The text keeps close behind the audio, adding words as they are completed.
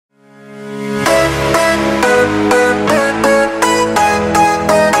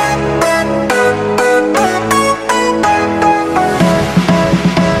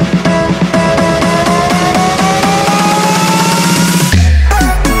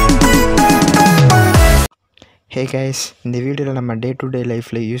Hey guys, இந்த வீடியோவில் நம்ம டே டு டே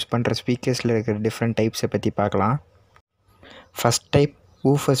லைஃப்பில் யூஸ் பண்ணுற ஸ்பீக்கர்ஸில் இருக்கிற டிஃப்ரெண்ட் டைப்ஸை பற்றி பார்க்கலாம். First type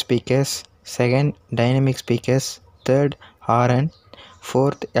woofer speakers, second dynamic speakers, third horn,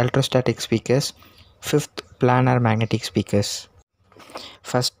 fourth electrostatic speakers, fifth planar magnetic speakers.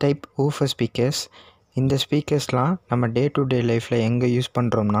 First type woofer speakers. இந்த ஸ்பீக்கர்ஸ்லாம் நம்ம டே டு டே லைஃப்பில் எங்கே யூஸ்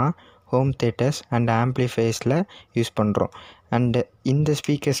பண்ணுறோம்னா ஹோம் தேட்டர்ஸ் அண்ட் ஆம்ப்ளிஃபையர்ஸில் யூஸ் பண்ணுறோம். அண்டு இந்த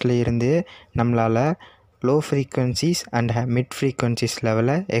ஸ்பீக்கர்ஸில் இருந்து நம்மளால் low frequencies and mid frequencies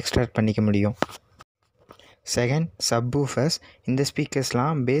லெவலை எக்ஸ்ட்ராக்ட் பண்ணிக்க முடியும். Second subwoofers. இந்த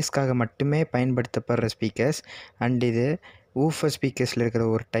ஸ்பீக்கர்ஸ்லாம் பேஸ்க்காக மட்டுமே பயன்படுத்தப்படுற ஸ்பீக்கர்ஸ் அண்ட் இது ஊஃபர் ஸ்பீக்கர்ஸில் இருக்கிற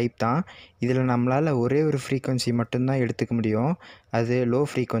ஒரு டைப் தான். இதில் நம்மளால் ஒரே ஒரு ஃப்ரீக்வன்சி மட்டும்தான் எடுத்துக்க முடியும், அது லோ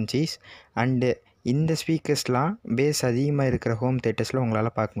ஃப்ரீக்வன்சிஸ். அண்டு இந்த ஸ்பீக்கர்ஸ்லாம் பேஸ் அதிகமாக இருக்கிற ஹோம் தேட்டர்ஸில்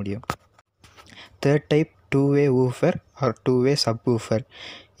உங்களால் பார்க்க முடியும். Third type டூ-வே woofer R டூ-வே subwoofer.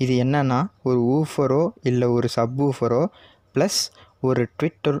 இது என்னென்னா ஒரு ஊஃபரோ இல்லை ஒரு சப்வூஃபரோ ப்ளஸ் ஒரு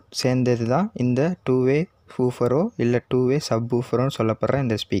ட்விட்டர் சேர்ந்தது தான் இந்த டூ-வே ஊஃபரோ இல்லை டூ-வே சப்வூஃபரோன்னு சொல்லப்படுற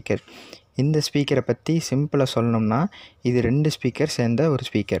இந்த ஸ்பீக்கர். இந்த ஸ்பீக்கரை பற்றி சிம்பிளாக சொல்லணும்னா இது 2 ஸ்பீக்கர் சேர்ந்த ஒரு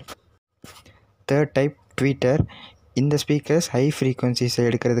ஸ்பீக்கர். Third type Twitter. இந்த ஸ்பீக்கர்ஸ் ஹை ஃப்ரீக்வன்சிஸை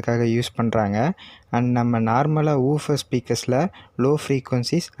எடுக்கிறதுக்காக யூஸ் பண்ணுறாங்க. அண்ட் நம்ம நார்மலாக woofer ஸ்பீக்கர்ஸில் low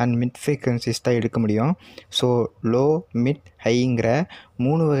frequencies and mid frequencies தான் எடுக்க முடியும். ஸோ லோ, மிட், ஹைங்கிற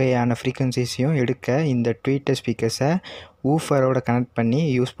 3 வகையான ஃப்ரீக்வன்சிஸையும் எடுக்க இந்த ட்வீட்டர் ஸ்பீக்கர்ஸை ஊஃபரோட கனெக்ட் பண்ணி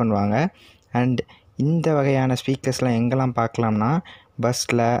யூஸ் பண்ணுவாங்க. அண்ட் இந்த வகையான ஸ்பீக்கர்ஸ்லாம் எங்கெல்லாம் பார்க்கலாம்னா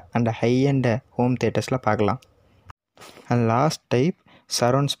பஸ்ஸில் அண்ட் ஹை அண்ட் ஹோம் தேட்டர்ஸில் பார்க்கலாம். And last type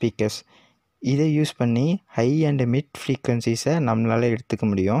surround speakers. இதை யூஸ் பண்ணி ஹை அண்ட் மிட் ஃப்ரீக்வன்சிஸை நம்மளால் எடுத்துக்க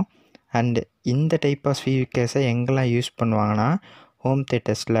முடியும். அண்டு இந்த டைப் ஆஃப் ஸ்பீக்கர்ஸை எங்கெல்லாம் யூஸ் பண்ணுவாங்கன்னா ஹோம்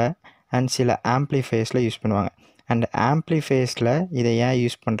தேட்டர்ஸில் அண்ட் சில ஆம்ப்ளிஃபையர்ஸில் யூஸ் பண்ணுவாங்க. அண்ட் ஆம்ப்ளிஃபையர்ஸில் இதை ஏன்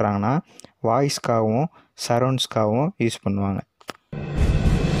யூஸ் பண்ணுறாங்கன்னா வாய்ஸ்க்காகவும் சரவுண்ட்ஸ்க்காகவும் யூஸ் பண்ணுவாங்க.